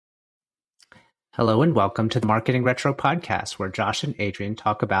Hello and welcome to the Marketing Retro podcast, where Josh and Adrian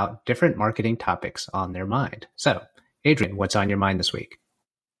talk about different marketing topics on their mind. So, Adrian, what's on your mind this week?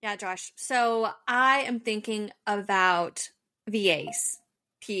 Yeah, Josh. So I am thinking about VAs,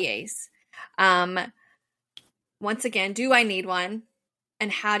 PAs. Once again, do I need one?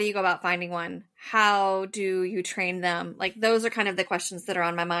 And how do you go about finding one? How do you train them? Like, those are kind of the questions that are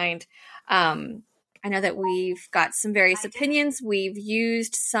on my mind. I know that we've got some various opinions. We've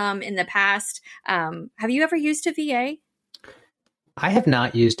used some in the past. Have you ever used a VA? I have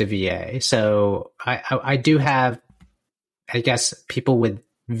not used a VA, so I do have, I guess, people with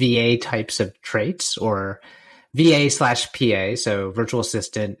VA types of traits, or VA/PA, so virtual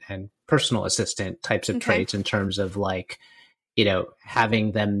assistant and personal assistant types of traits, in terms of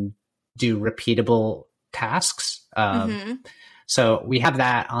having them do repeatable tasks. So we have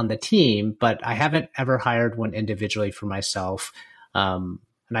that on the team, but I haven't ever hired one individually for myself. And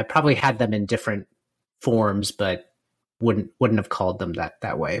I probably had them in different forms, but wouldn't have called them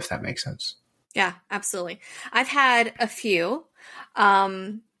that way, if that makes sense. Yeah, absolutely. I've had a few,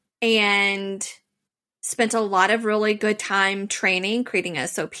 and spent a lot of really good time training, creating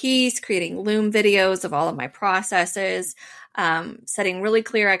SOPs, creating Loom videos of all of my processes, setting really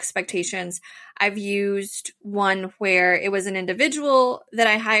clear expectations. I've used one where it was an individual that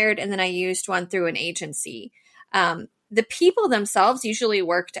I hired, and then I used one through an agency. The people themselves usually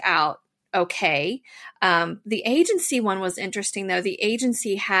worked out okay. The agency one was interesting, though. The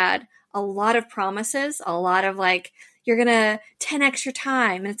agency had a lot of promises, a lot of you're going to 10x your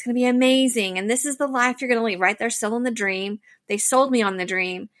time and it's going to be amazing. And this is the life you're going to lead, right? They're still in the dream. They sold me on the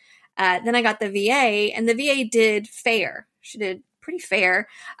dream. Then I got the VA, and the VA did fair. She did pretty fair.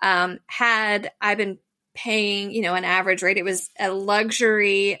 Had I been paying, an average rate, it was a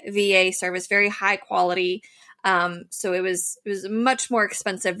luxury VA service, very high quality. So it was much more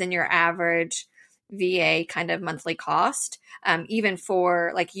expensive than your average VA kind of monthly cost. Even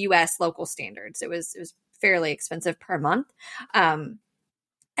for US local standards, it was fairly expensive per month. And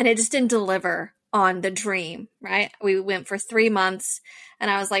it just didn't deliver on the dream, right? We went for 3 months, and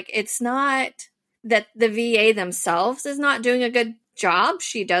I was like, it's not that the VA themselves is not doing a good job.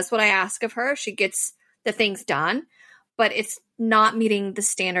 She does what I ask of her. She gets the things done, but it's not meeting the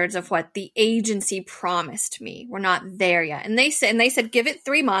standards of what the agency promised me. We're not there yet. And they said, give it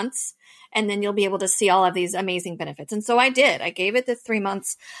 3 months, and then you'll be able to see all of these amazing benefits. And so I did. I gave it the 3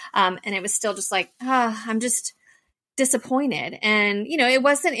 months, and it was still just I'm just disappointed. And, it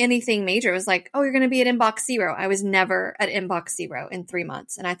wasn't anything major. It was oh, you're going to be at inbox 0. I was never at inbox 0 in 3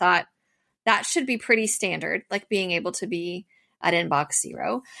 months. And I thought that should be pretty standard, being able to be at inbox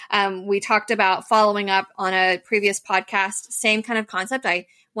 0. We talked about following up on a previous podcast, same kind of concept. I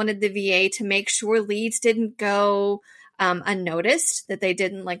wanted the VA to make sure leads didn't go unnoticed, that they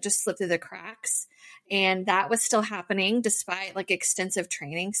didn't just slip through the cracks. And that was still happening despite extensive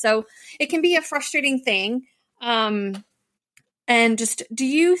training. So it can be a frustrating thing. And just, do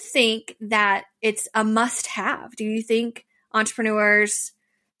you think that it's a must have? Do you think entrepreneurs,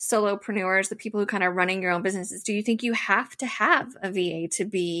 solopreneurs, the people who kind of running your own businesses, do you think you have to have a VA to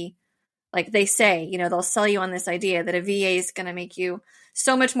be, they say, they'll sell you on this idea that a VA is going to make you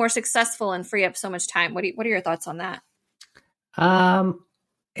so much more successful and free up so much time? What are your thoughts on that?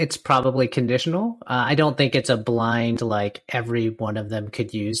 It's probably conditional. I don't think it's a blind, every one of them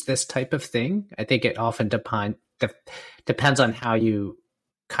could use this type of thing. I think it often depends on how you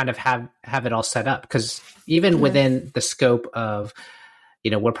kind of have it all set up. Because even within the scope of,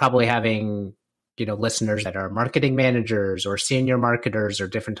 we're probably having, listeners that are marketing managers or senior marketers or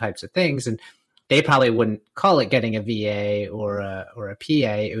different types of things. And they probably wouldn't call it getting a VA or a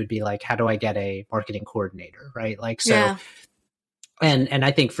PA. It would be how do I get a marketing coordinator, right? Yeah. And I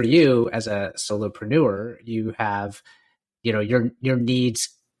think for you as a solopreneur, you have, your needs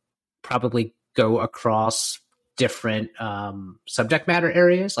probably go across different subject matter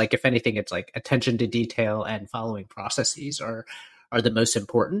areas. If anything, it's attention to detail and following processes are the most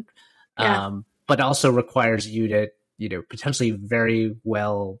important. Yeah. But also requires you to, potentially very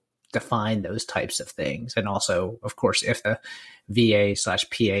well define those types of things. And also, of course, if the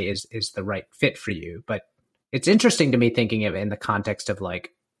VA/PA is the right fit for you. But it's interesting to me thinking of it in the context of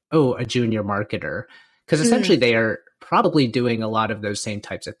a junior marketer, because essentially they are probably doing a lot of those same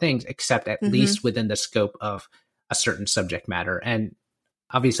types of things, except at least within the scope of a certain subject matter. And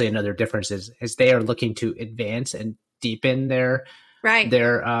obviously another difference is they are looking to advance and deepen their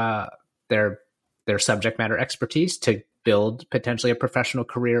subject matter expertise to build potentially a professional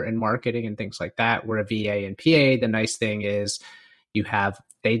career in marketing and things like that. Where a VA and PA, the nice thing is you have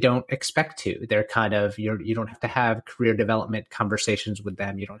they don't expect to. They're kind of, you don't have to have career development conversations with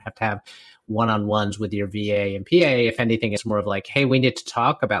them. You don't have to have one-on-ones with your VA and PA. If anything, it's more of like, hey, we need to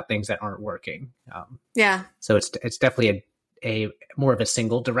talk about things that aren't working. Yeah. So it's definitely a more of a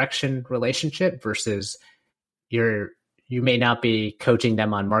single direction relationship versus you may not be coaching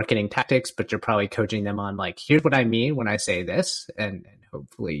them on marketing tactics, but you're probably coaching them on like, here's what I mean when I say this, and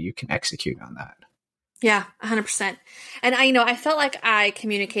hopefully you can execute on that. Yeah, 100%. And I felt like I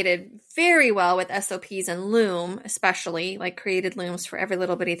communicated very well with SOPs and Loom, especially like created Looms for every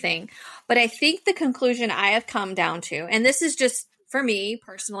little bitty thing. But I think the conclusion I have come down to, and this is just for me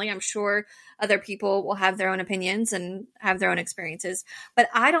personally, I'm sure other people will have their own opinions and have their own experiences, but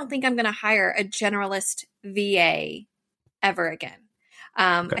I don't think I'm going to hire a generalist VA ever again.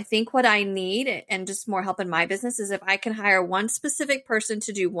 Okay. I think what I need and just more help in my business is if I can hire one specific person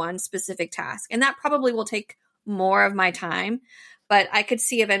to do one specific task. And that probably will take more of my time, but I could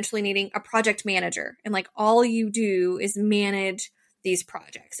see eventually needing a project manager. And like all you do is manage these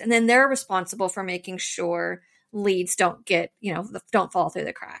projects. And then they're responsible for making sure leads don't don't fall through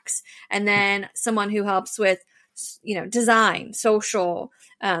the cracks. And then someone who helps with design, social,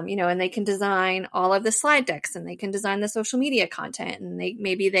 and they can design all of the slide decks and they can design the social media content and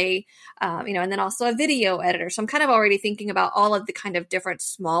and then also a video editor. So I'm kind of already thinking about all of the kind of different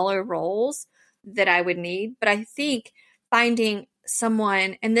smaller roles that I would need. But I think finding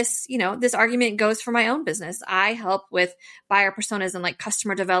someone, and this argument goes for my own business. I help with buyer personas and like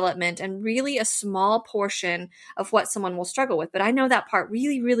customer development and really a small portion of what someone will struggle with. But I know that part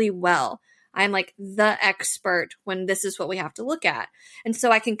really, really well. I'm like the expert when this is what we have to look at. And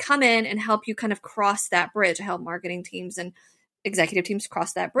so I can come in and help you kind of cross that bridge. I help marketing teams and executive teams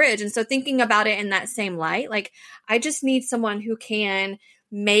cross that bridge. And so thinking about it in that same light, like I just need someone who can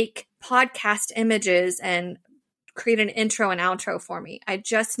make podcast images and create an intro and outro for me. I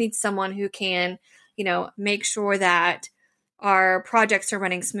just need someone who can, make sure that our projects are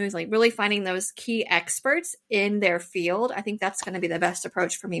running smoothly, really finding those key experts in their field. I think that's going to be the best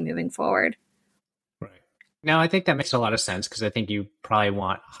approach for me moving forward. Right. Now, I think that makes a lot of sense because I think you probably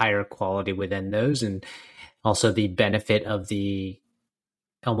want higher quality within those and also the benefit of the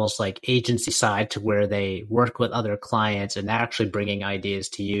almost like agency side to where they work with other clients and actually bringing ideas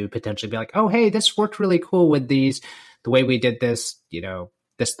to you, potentially be like, oh, hey, this worked really cool with the way we did this,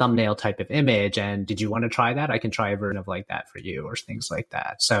 this thumbnail type of image. And did you want to try that? I can try a version of like that for you or things like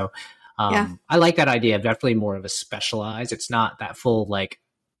that. So I like that idea of definitely more of a specialized. It's not that full, like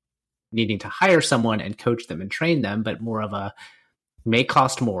needing to hire someone and coach them and train them, but more of a may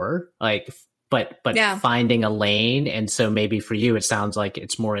cost more, like, but finding a lane. And so maybe for you, it sounds like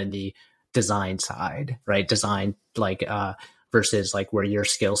it's more in the design side, right? Design, like, versus like where your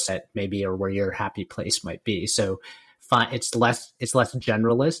skill set maybe, or where your happy place might be. So it's less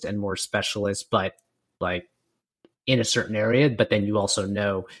generalist and more specialist, but like in a certain area. But then you also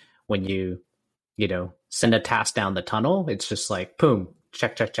know when you send a task down the tunnel, it's just like, boom,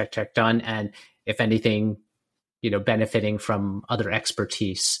 check, done. And if anything, benefiting from other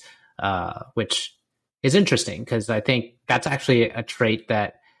expertise, which is interesting because I think that's actually a trait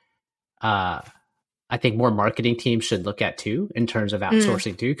that I think more marketing teams should look at too, in terms of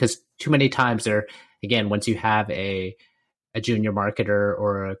outsourcing too, because too many times again, once you have a junior marketer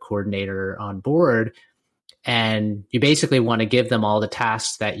or a coordinator on board, and you basically want to give them all the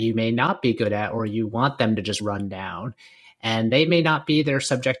tasks that you may not be good at, or you want them to just run down, and they may not be their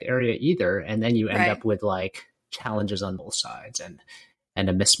subject area either. And then you end up with like challenges on both sides and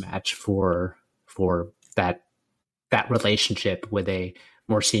a mismatch for that relationship with a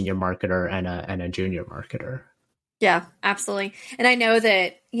more senior marketer and a junior marketer. Yeah, absolutely. And I know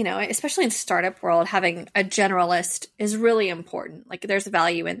that, especially in startup world, having a generalist is really important. Like there's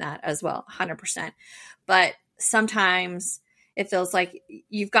value in that as well, 100%. But sometimes it feels like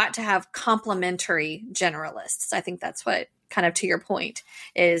you've got to have complementary generalists. I think that's what kind of to your point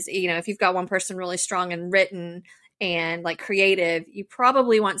is, if you've got one person really strong in written and like creative, you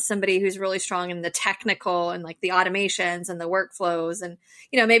probably want somebody who's really strong in the technical and like the automations and the workflows. And,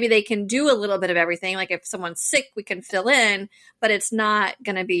 maybe they can do a little bit of everything. Like if someone's sick, we can fill in, but it's not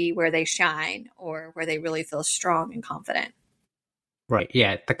going to be where they shine or where they really feel strong and confident. Right.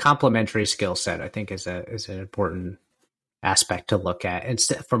 Yeah. The complementary skill set, I think, is an important aspect to look at. And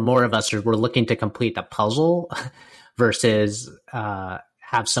for more of us, we're looking to complete the puzzle versus,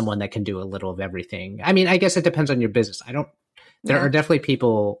 have someone that can do a little of everything. I mean, I guess it depends on your business. There are definitely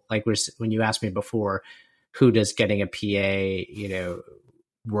people like when you asked me before, who does getting a PA,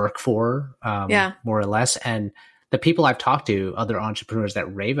 work for, more or less. And the people I've talked to, other entrepreneurs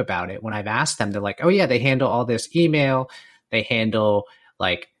that rave about it, when I've asked them, they're like, oh yeah, they handle all this email. They handle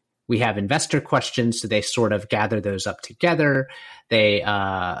like we have investor questions. So they sort of gather those up together. They,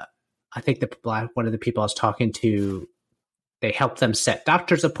 I think one of the people I was talking to, they help them set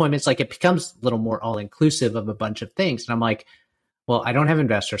doctor's appointments. Like it becomes a little more all inclusive of a bunch of things. And I'm like, well, I don't have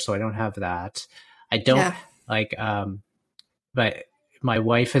investors, so I don't have that. I don't but my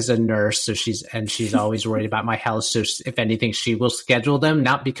wife is a nurse, so she's always worried about my health. So if anything, she will schedule them,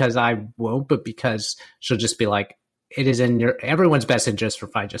 not because I won't, but because she'll just be like, it is in everyone's best interest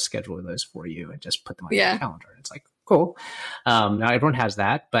if I just schedule those for you and just put them on your calendar. It's like, cool. Now everyone has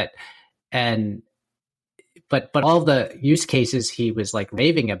that, but all the use cases he was like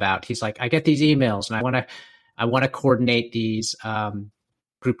raving about, he's like, I get these emails and I want to coordinate these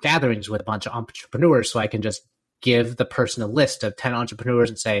group gatherings with a bunch of entrepreneurs, so I can just give the person a list of 10 entrepreneurs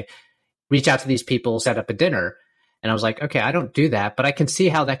and say, reach out to these people, set up a dinner. And I was like, okay, I don't do that, but I can see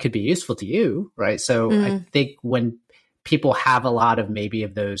how that could be useful to you, right? So I think when people have a lot of maybe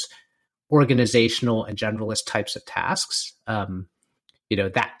of those organizational and generalist types of tasks,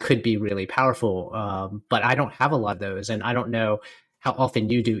 that could be really powerful. But I don't have a lot of those, and I don't know how often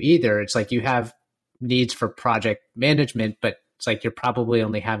you do either. It's like you have needs for project management, but it's like you're probably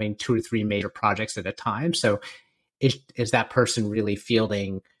only having 2 or 3 major projects at a time. So is that person really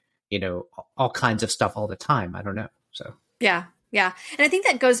fielding, all kinds of stuff all the time? I don't know. So yeah. And I think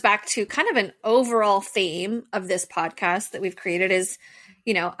that goes back to kind of an overall theme of this podcast that we've created is,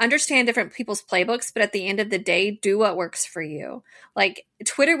 understand different people's playbooks, but at the end of the day, do what works for you. Like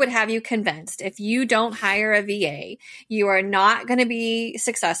Twitter would have you convinced if you don't hire a VA, you are not going to be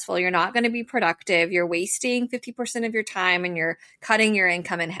successful. You're not going to be productive. You're wasting 50% of your time and you're cutting your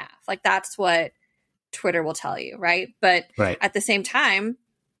income in half. Like that's what Twitter will tell you, right? But at the same time,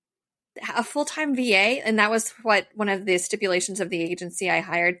 a full-time VA, and that was what one of the stipulations of the agency I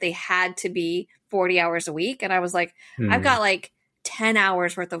hired, they had to be 40 hours a week. And I was like, I've got like 10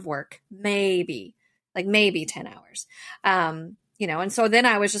 hours worth of work, maybe 10 hours. And so then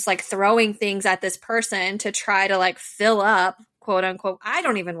I was just like throwing things at this person to try to like fill up, quote unquote. I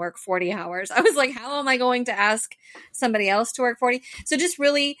don't even work 40 hours. I was like, how am I going to ask somebody else to work 40? So just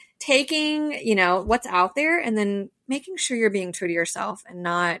really taking, what's out there and then making sure you're being true to yourself and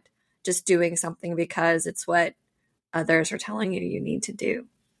not just doing something because it's what others are telling you need to do.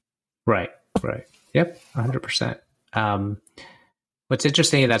 Right. Yep. 100%. What's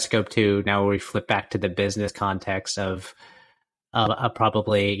interesting in that scope too, now we flip back to the business context of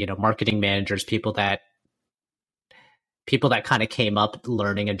probably, marketing managers, people that kind of came up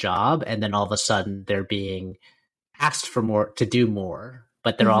learning a job and then all of a sudden they're being asked for more, to do more,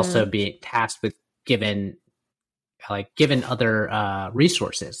 but they're also being tasked with given other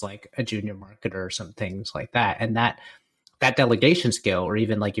resources like a junior marketer or some things like that. And that delegation skill, or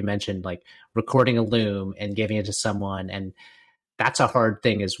even like you mentioned, like recording a Loom and giving it to someone, and that's a hard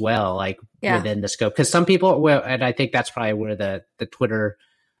thing as well, like within the scope. Because some people will, and I think that's probably where the Twitter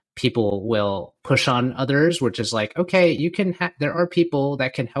people will push on others, which is like, okay, you can there are people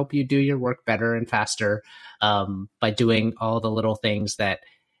that can help you do your work better and faster by doing all the little things that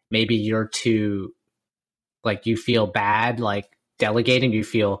maybe you're too, like you feel bad, like delegating, you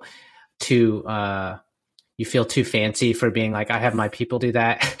feel too fancy for being like, I have my people do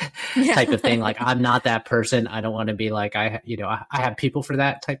that type of thing. Like, I'm not that person. I don't want to be like, I have people for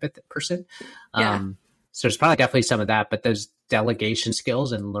that type of person. So there's probably definitely some of that, but those delegation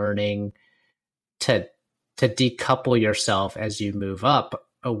skills and learning to decouple yourself as you move up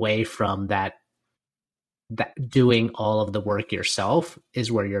away from that doing all of the work yourself is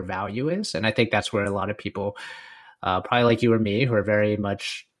where your value is. And I think that's where a lot of people, probably like you or me, who are very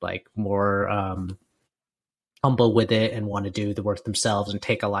much like more humble with it and want to do the work themselves and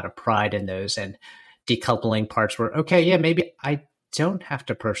take a lot of pride in those, and decoupling parts where, okay, yeah, maybe I don't have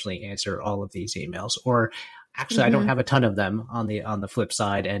to personally answer all of these emails, or actually I don't have a ton of them on the flip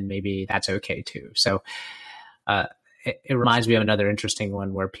side, and maybe that's okay too. So it reminds me of another interesting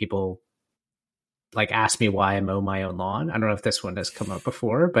one where people like ask me why I mow my own lawn. I don't know if this one has come up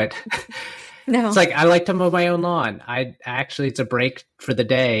before, but no. It's like, I like to mow my own lawn. It's a break for the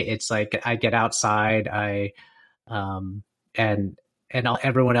day. It's like I get outside, and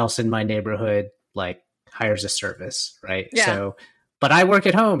everyone else in my neighborhood like hires a service, right? Yeah. So, but I work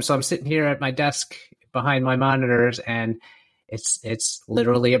at home, so I'm sitting here at my desk behind my monitors, and it's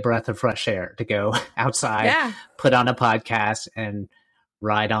literally a breath of fresh air to go outside, put on a podcast, and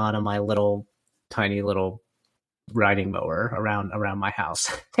ride on my tiny little riding mower around my house.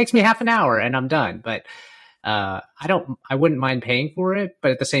 Takes me half an hour and I'm done. But I wouldn't mind paying for it,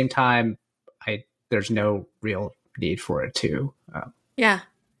 but at the same time, there's no real need for it too. It's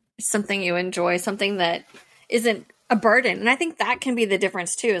something you enjoy, something that isn't a burden. And I think that can be the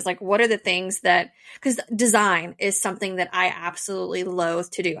difference too, is like, what are the things that, because design is something that I absolutely loathe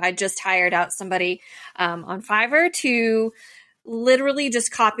to do. I just hired out somebody on Fiverr to literally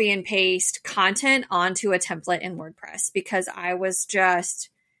just copy and paste content onto a template in WordPress because I was just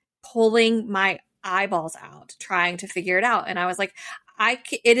pulling my eyeballs out trying to figure it out. And I was like,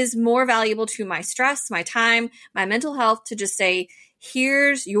 it is more valuable to my stress, my time, my mental health to just say,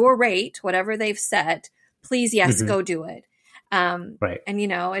 here's your rate, whatever they've set. Please, yes, go do it. Right.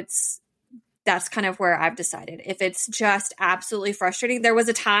 And that's kind of where I've decided. If it's just absolutely frustrating, there was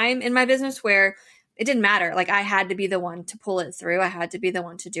a time in my business where it didn't matter. Like I had to be the one to pull it through. I had to be the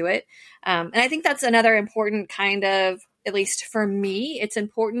one to do it. And I think that's another important kind of, at least for me, it's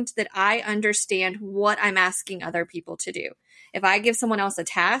important that I understand what I'm asking other people to do. If I give someone else a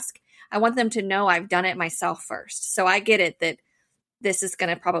task, I want them to know I've done it myself first. So I get it that this is going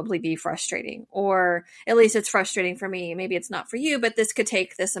to probably be frustrating, or at least it's frustrating for me. Maybe it's not for you, but this could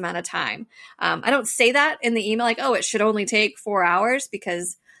take this amount of time. I don't say that in the email, like, oh, it should only take 4 hours,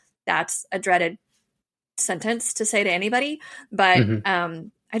 because that's a dreaded sentence to say to anybody. But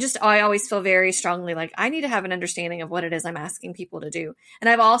I always feel very strongly like I need to have an understanding of what it is I'm asking people to do. And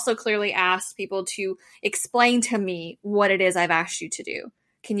I've also clearly asked people to explain to me what it is I've asked you to do.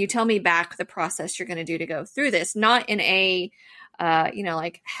 Can you tell me back the process you're going to do to go through this? Not in a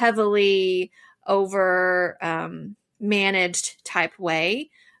like heavily over managed type way,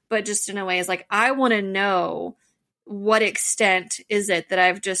 but just in a way is like, I want to know what extent is it that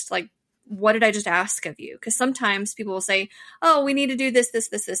I've just like, what did I just ask of you? Because sometimes people will say, oh, we need to do this, this,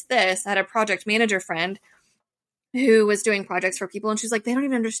 this, this, this. I had a project manager friend who was doing projects for people, and she's like, they don't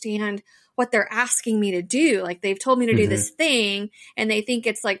even understand what they're asking me to do. Like they've told me to do this thing and they think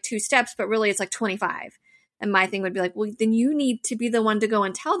it's like 2 steps, but really it's like 25. And my thing would be like, well, then you need to be the one to go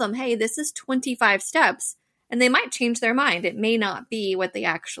and tell them, hey, this is 25 steps. And they might change their mind. It may not be what they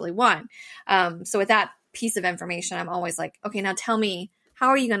actually want. So with that piece of information, I'm always like, okay, now tell me, how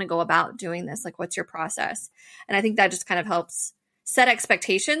are you going to go about doing this? Like, what's your process? And I think that just kind of helps set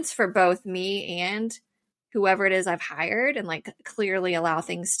expectations for both me and whoever it is I've hired, and like clearly allow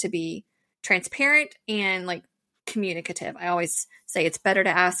things to be transparent and like communicative. I always say it's better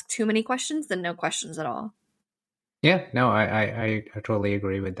to ask too many questions than no questions at all. Yeah, no, I totally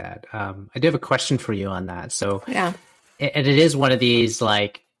agree with that. I do have a question for you on that. So, yeah, and it is one of these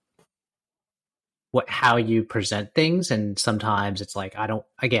like how you present things, and sometimes it's like I don't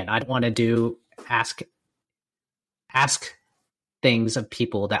want to ask things of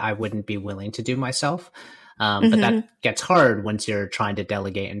people that I wouldn't be willing to do myself. But that gets hard once you're trying to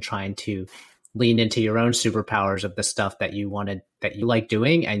delegate and trying to lean into your own superpowers of the stuff that you like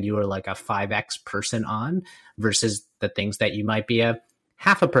doing, and you are like a 5x person on, versus the things that you might be a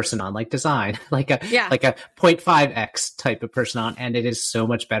half a person on, like design, like a 0.5x type of person on. And it is so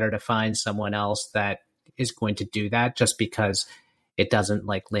much better to find someone else that is going to do that, just because it doesn't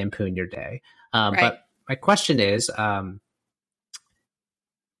like lampoon your day. Right. But my question is,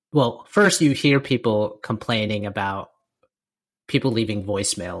 well, first you hear people complaining about people leaving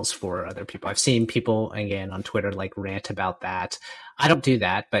voicemails for other people. I've seen people, again, on Twitter, like rant about that. I don't do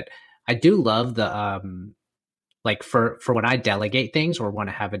that, but I do love the, like for when I delegate things or want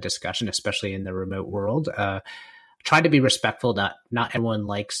to have a discussion, especially in the remote world, try to be respectful. Not everyone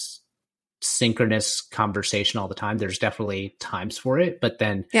likes synchronous conversation all the time. There's definitely times for it, but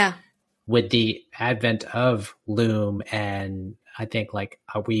then with the advent of Loom, and I think like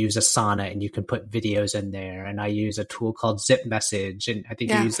we use Asana, and you can put videos in there, and I use a tool called Zip Message, and I think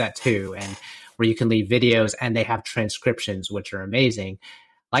you use that too, and where you can leave videos and they have transcriptions, which are amazing.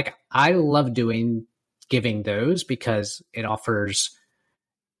 Like I love giving those because it offers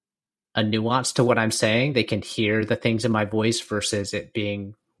a nuance to what I'm saying. They can hear the things in my voice versus it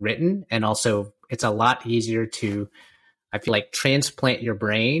being written. And also it's a lot easier to, I feel like, transplant your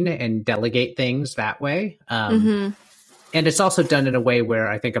brain and delegate things that way. And it's also done in a way where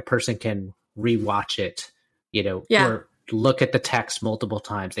I think a person can rewatch it, or look at the text multiple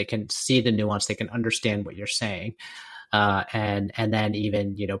times. They can see the nuance. They can understand what you're saying. And then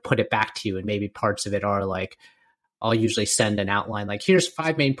even, put it back to you. And maybe parts of it are like, I'll usually send an outline, like here's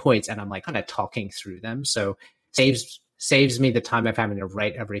 5 main points. And I'm like kind of talking through them. So saves me the time of having to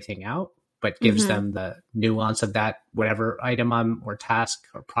write everything out, but gives them the nuance of that, whatever item or task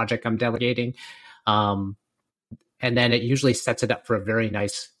or project I'm delegating. And then it usually sets it up for a very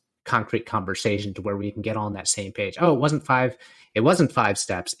nice concrete conversation to where we can get on that same page. Oh, it wasn't 5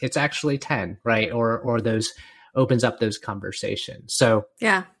 steps. It's actually 10, right? Or those opens up those conversations. So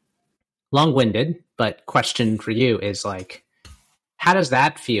long-winded, but question for you is like, how does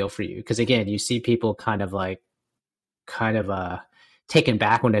that feel for you? Because again, you see people kind of like kind of taken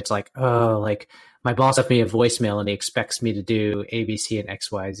back when it's like, oh, like my boss left me a voicemail and he expects me to do A, B, C, and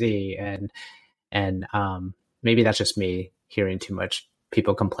X, Y, Z, and maybe that's just me hearing too much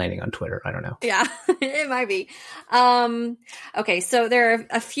people complaining on Twitter. I don't know. Yeah, it might be. Okay, so there are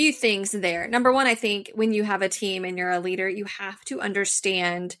a few things there. Number one, I think when you have a team and you're a leader, you have to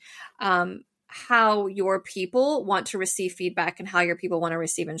understand how your people want to receive feedback and how your people want to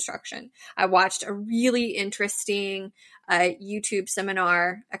receive instruction. I watched a really interesting YouTube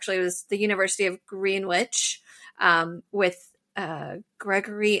seminar. Actually, it was the University of Greenwich with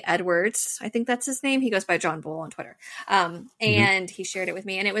Gregory Edwards. I think that's his name. He goes by John Bull on Twitter. And he shared it with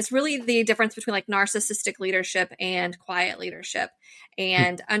me. And it was really the difference between like narcissistic leadership and quiet leadership,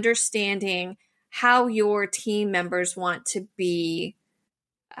 and understanding how your team members want to be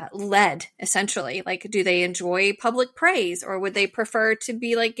led, essentially. Like, do they enjoy public praise, or would they prefer to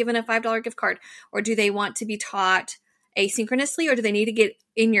be like given a $5 gift card, or do they want to be taught asynchronously, or do they need to get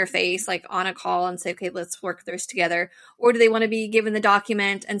in your face, like on a call and say, okay, let's work this together? Or do they want to be given the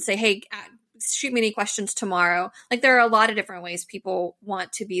document and say, hey, shoot me any questions tomorrow? Like, there are a lot of different ways people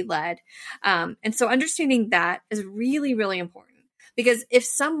want to be led. And so understanding that is really, really important, because if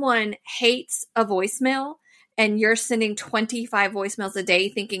someone hates a voicemail and you're sending 25 voicemails a day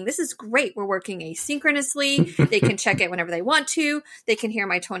thinking, this is great, we're working asynchronously, they can check it whenever they want to, they can hear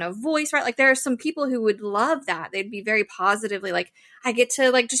my tone of voice, right? Like, there are some people who would love that. They'd be very positively like, I get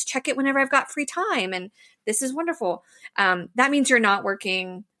to like just check it whenever I've got free time, and this is wonderful. That means you're not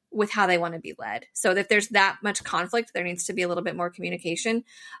working with how they want to be led. So if there's that much conflict, there needs to be a little bit more communication.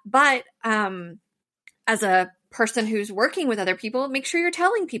 But as a person who's working with other people, make sure you're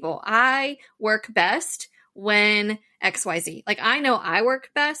telling people, I work best when XYZ. Like, I know I work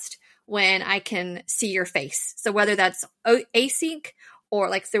best when I can see your face. So whether that's async or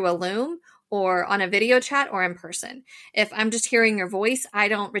like through a Loom or on a video chat or in person. If I'm just hearing your voice, I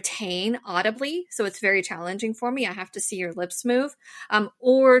don't retain audibly. So it's very challenging for me. I have to see your lips move,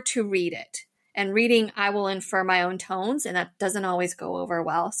 or to read it. And reading, I will infer my own tones, and that doesn't always go over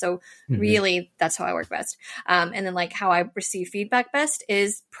well. So really, that's how I work best. And then like how I receive feedback best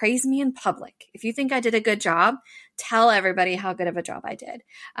is praise me in public. If you think I did a good job, tell everybody how good of a job I did.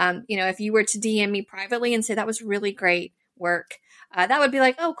 If you were to DM me privately and say that was really great work, that would be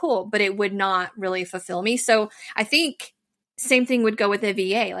like, oh, cool. But it would not really fulfill me. So I think same thing would go with a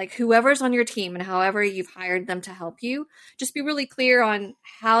VA. Like, whoever's on your team and however you've hired them to help you, just be really clear on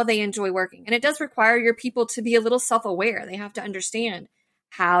how they enjoy working. And it does require your people to be a little self-aware. They have to understand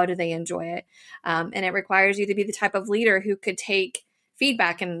how do they enjoy it. And it requires you to be the type of leader who could take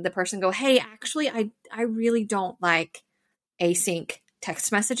feedback and the person go, hey, actually, I really don't like async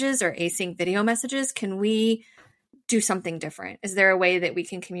text messages or async video messages. Can we do something different? Is there a way that we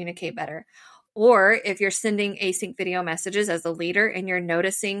can communicate better? Or if you're sending async video messages as a leader and you're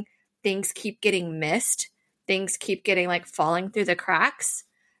noticing things keep getting missed, things keep getting like falling through the cracks,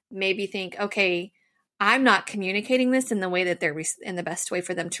 maybe think, okay, I'm not communicating this in the way that they're in the best way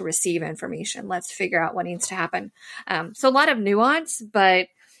for them to receive information. Let's figure out what needs to happen. So a lot of nuance, but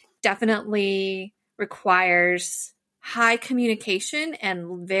definitely requires high communication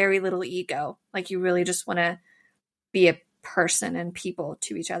and very little ego. Like, you really just want to be a person and people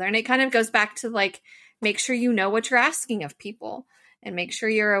to each other. And it kind of goes back to like, make sure you know what you're asking of people, and make sure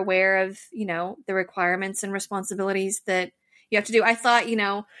you're aware of, the requirements and responsibilities that you have to do. I thought,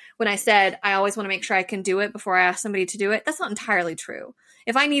 when I said I always want to make sure I can do it before I ask somebody to do it, that's not entirely true.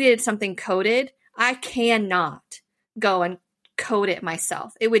 If I needed something coded, I cannot go and code it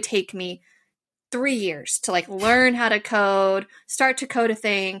myself. It would take me 3 years to like learn how to code, start to code a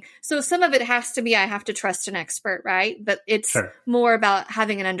thing. So some of it has to be, I have to trust an expert, right? But it's more about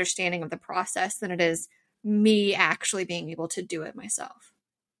having an understanding of the process than it is me actually being able to do it myself.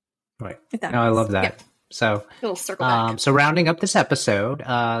 Right. I love that. Yeah. So, little circle back. So rounding up this episode,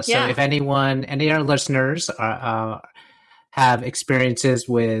 if any of our listeners have experiences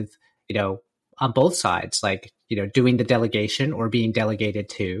with, on both sides, like, doing the delegation or being delegated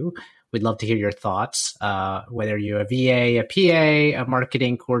to, we'd love to hear your thoughts, whether you're a VA, a PA, a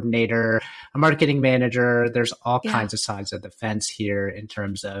marketing coordinator, a marketing manager. There's all kinds of sides of the fence here in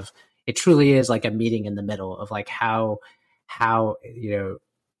terms of, it truly is like a meeting in the middle of like how's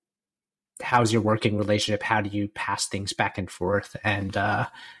your working relationship? How do you pass things back and forth, and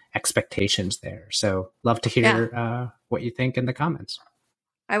expectations there? So love to hear what you think in the comments.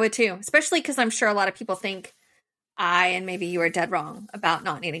 I would too, especially because I'm sure a lot of people think and maybe you are dead wrong about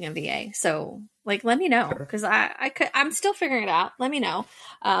not needing a VA. So like, let me know, because I'm still figuring it out. Let me know.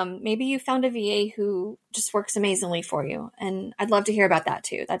 Maybe you found a VA who just works amazingly for you, and I'd love to hear about that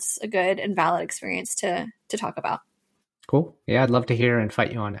too. That's a good and valid experience to talk about. Cool. Yeah, I'd love to hear and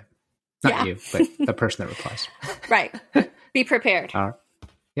fight you on it. Not you, but the person that replies. Right. Be prepared. All right.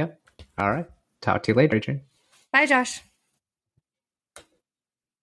 Yep. All right. Talk to you later, Adrian. Bye, Josh.